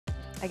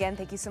Again,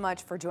 thank you so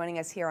much for joining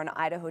us here on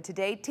Idaho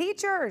Today.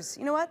 Teachers,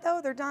 you know what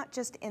though? They're not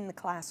just in the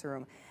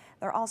classroom.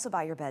 They're also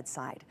by your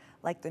bedside,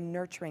 like the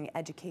nurturing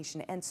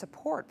education and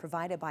support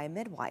provided by a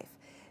midwife.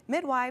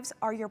 Midwives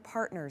are your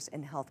partners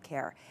in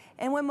healthcare.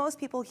 And when most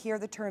people hear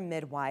the term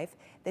midwife,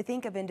 they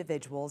think of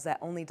individuals that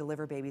only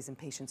deliver babies in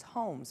patients'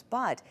 homes.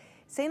 But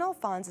St.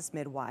 Alphonsus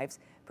midwives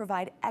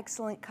provide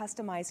excellent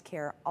customized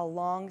care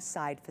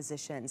alongside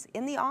physicians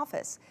in the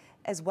office,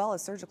 as well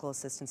as surgical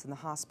assistants in the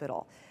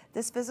hospital.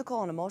 This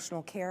physical and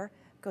emotional care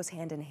goes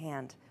hand in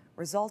hand,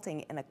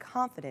 resulting in a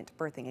confident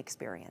birthing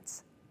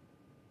experience.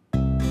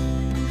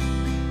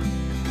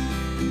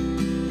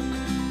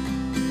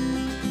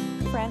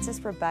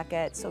 Francis, Rebecca,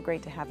 it's so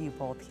great to have you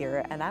both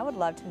here, and I would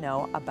love to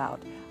know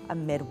about a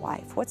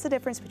midwife. What's the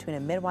difference between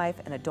a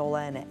midwife and a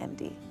doula and an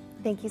MD?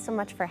 Thank you so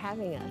much for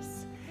having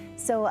us.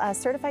 So a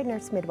certified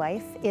nurse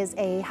midwife is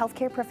a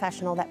healthcare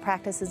professional that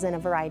practices in a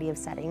variety of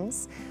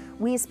settings.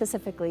 We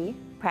specifically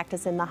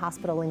practice in the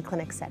hospital and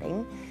clinic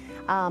setting.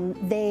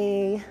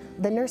 The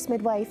nurse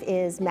midwife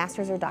is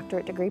master's or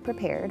doctorate degree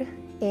prepared,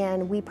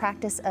 and we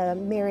practice a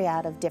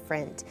myriad of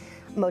different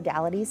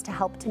modalities to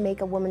help to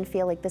make a woman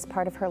feel like this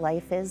part of her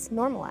life is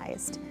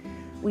normalized.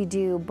 We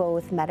do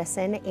both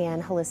medicine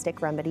and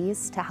holistic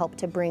remedies to help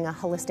to bring a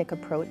holistic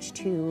approach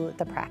to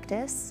the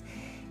practice.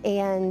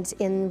 And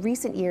in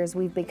recent years,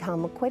 we've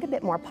become quite a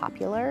bit more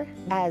popular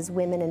as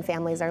women and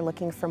families are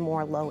looking for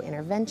more low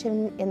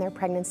intervention in their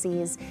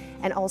pregnancies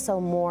and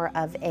also more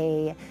of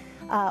a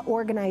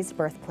organized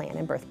birth plan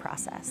and birth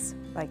process.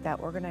 Like that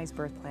organized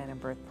birth plan and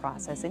birth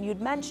process. And you'd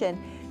mentioned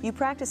you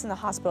practice in the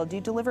hospital. Do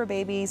you deliver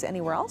babies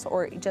anywhere else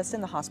or just in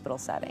the hospital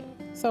setting?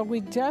 So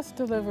we just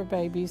deliver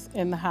babies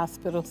in the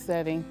hospital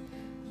setting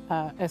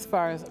as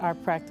far as our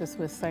practice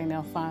with St.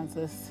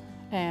 Alphonsus.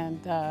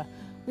 And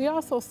we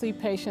also see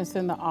patients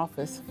in the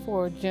office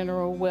for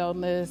general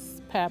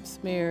wellness, pap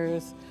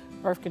smears,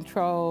 birth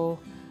control,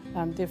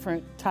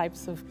 different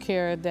types of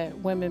care that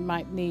women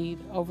might need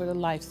over the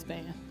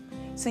lifespan.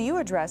 So you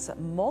address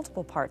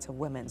multiple parts of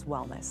women's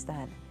wellness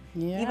then,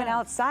 even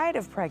outside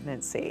of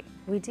pregnancy.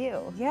 We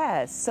do.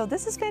 Yes, so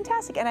this is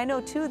fantastic. And I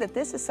know too that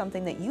this is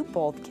something that you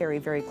both carry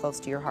very close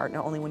to your heart,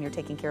 not only when you're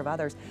taking care of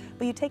others,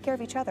 but you take care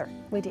of each other.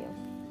 We do.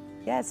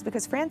 Yes,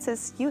 because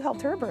Frances, you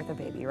helped her birth a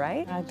baby,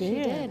 right? I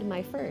did. She did,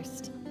 my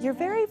first. Your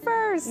very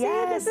first.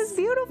 Yes. See, this is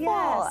beautiful.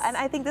 Yes. And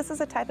I think this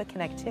is a type of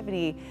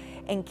connectivity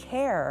and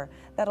care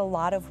that a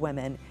lot of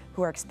women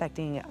who are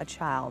expecting a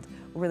child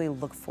really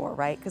look for,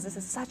 right? Because this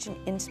is such an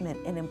intimate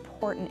and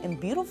important and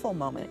beautiful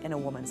moment in a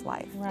woman's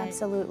life. Right.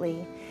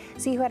 Absolutely.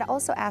 So you had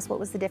also asked what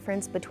was the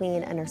difference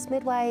between a nurse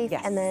midwife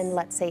and then,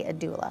 let's say, a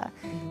doula.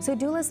 So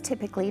doulas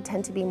typically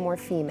tend to be more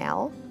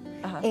female.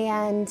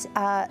 And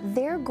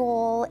their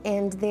goal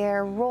and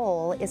their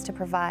role is to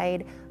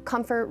provide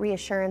comfort,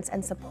 reassurance,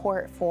 and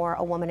support for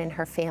a woman and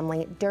her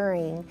family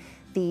during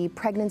the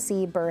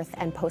pregnancy, birth,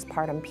 and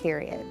postpartum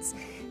periods.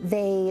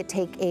 They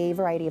take a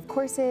variety of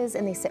courses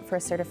and they sit for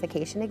a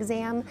certification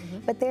exam,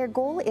 but their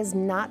goal is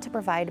not to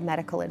provide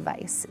medical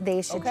advice.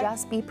 They should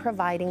just be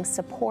providing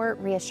support,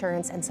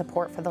 reassurance, and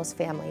support for those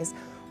families,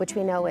 which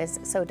we know is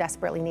so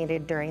desperately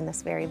needed during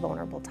this very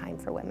vulnerable time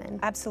for women.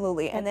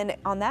 Absolutely. And then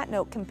on that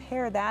note,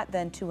 compare that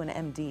then to an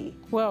MD.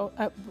 Well,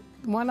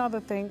 one other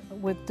thing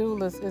with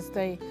doulas is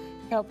they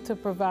help to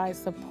provide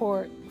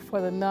support for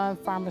the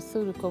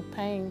non-pharmaceutical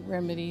pain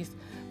remedies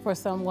for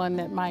someone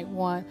that might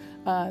want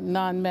a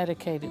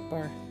non-medicated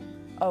birth.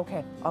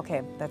 Okay,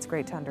 that's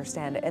great to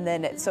understand. And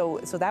then, so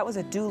that was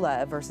a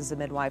doula versus a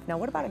midwife. Now,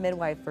 what about a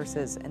midwife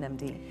versus an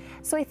MD?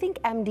 So I think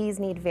MDs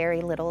need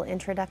very little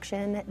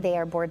introduction. They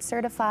are board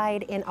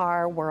certified in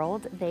our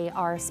world. They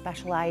are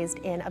specialized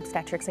in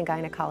obstetrics and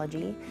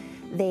gynecology.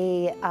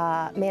 They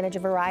manage a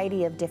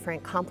variety of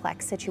different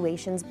complex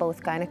situations,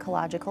 both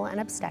gynecological and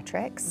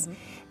obstetrics.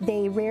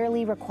 They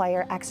rarely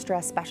require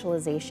extra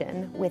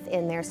specialization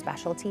within their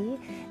specialty.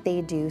 They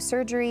do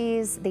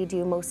surgeries, they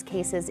do most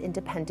cases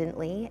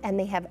independently, and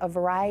they have a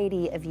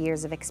variety of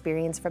years of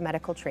experience for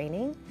medical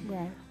training.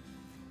 Right.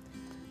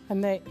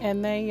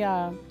 And they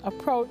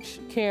approach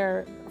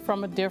care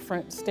from a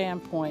different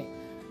standpoint.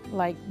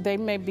 Like they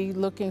may be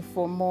looking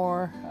for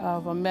more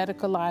of a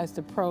medicalized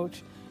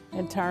approach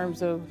in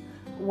terms of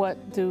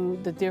what do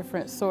the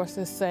different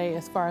sources say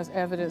as far as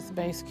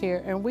evidence-based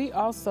care. And we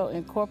also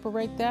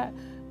incorporate that,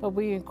 but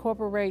we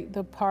incorporate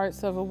the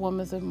parts of a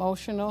woman's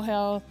emotional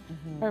health,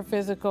 her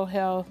physical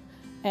health,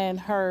 and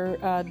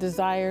her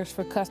desires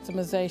for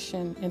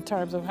customization in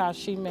terms of how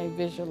she may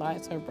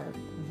visualize her birth.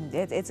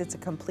 It's a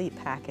complete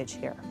package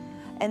here.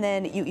 And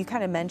then you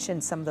kind of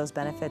mentioned some of those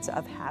benefits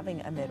of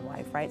having a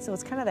midwife, right? So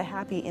it's kind of the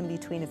happy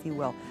in-between, if you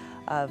will,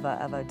 of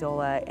a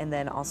doula and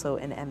then also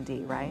an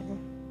MD, right?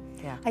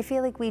 Yeah. I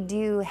feel like we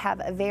do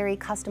have a very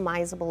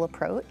customizable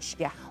approach.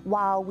 Yeah.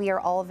 While we are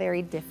all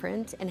very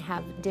different and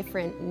have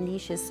different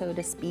niches, so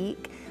to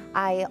speak,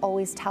 I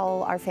always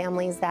tell our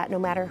families that no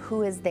matter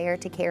who is there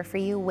to care for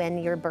you when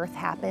your birth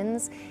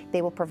happens,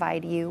 they will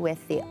provide you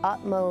with the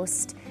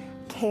utmost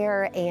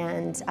care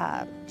and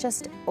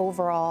just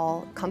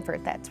overall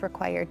comfort that's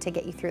required to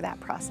get you through that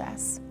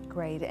process.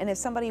 Great. And if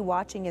somebody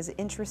watching is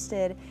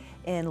interested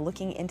in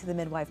looking into the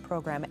midwife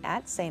program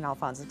at St.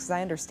 Alphonsus, because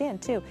I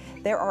understand too,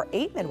 there are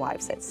 8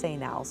 midwives at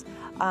St. Al's.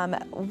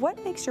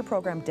 What makes your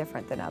program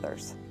different than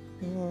others?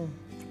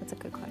 That's a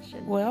good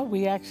question. Well,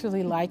 we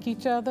actually like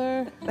each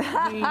other.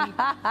 We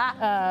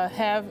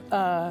have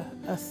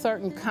a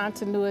certain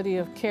continuity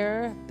of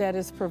care that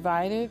is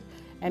provided.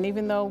 And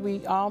even though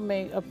we all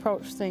may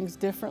approach things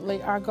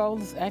differently, our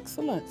goal is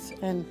excellence.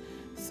 And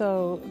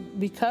so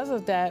because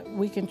of that,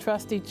 we can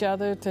trust each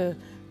other to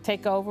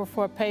take over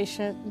for a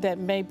patient that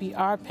may be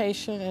our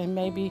patient, and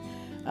maybe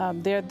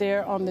they're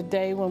there on the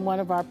day when one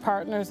of our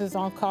partners is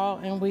on call,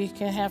 and we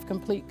can have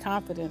complete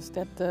confidence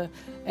that the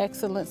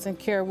excellence in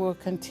care will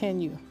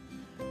continue.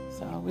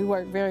 So we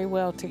work very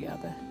well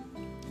together.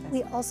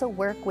 We also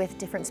work with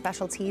different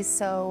specialties,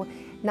 so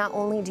not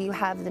only do you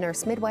have the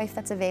nurse midwife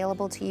that's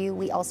available to you,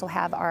 we also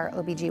have our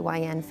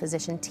OBGYN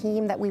physician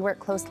team that we work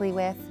closely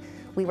with.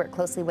 We work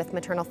closely with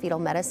maternal fetal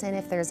medicine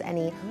if there's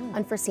any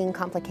unforeseen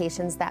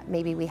complications that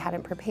maybe we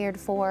hadn't prepared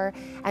for,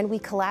 and we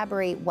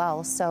collaborate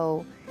well.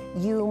 So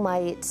you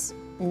might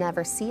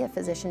never see a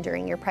physician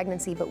during your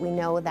pregnancy, but we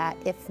know that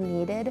if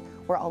needed,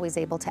 we're always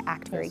able to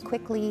act very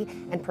quickly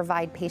and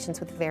provide patients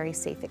with a very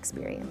safe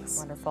experience.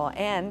 Wonderful.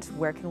 And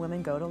where can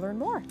women go to learn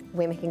more?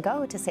 Women can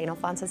go to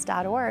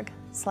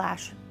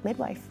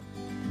stalphonsus.org/midwife.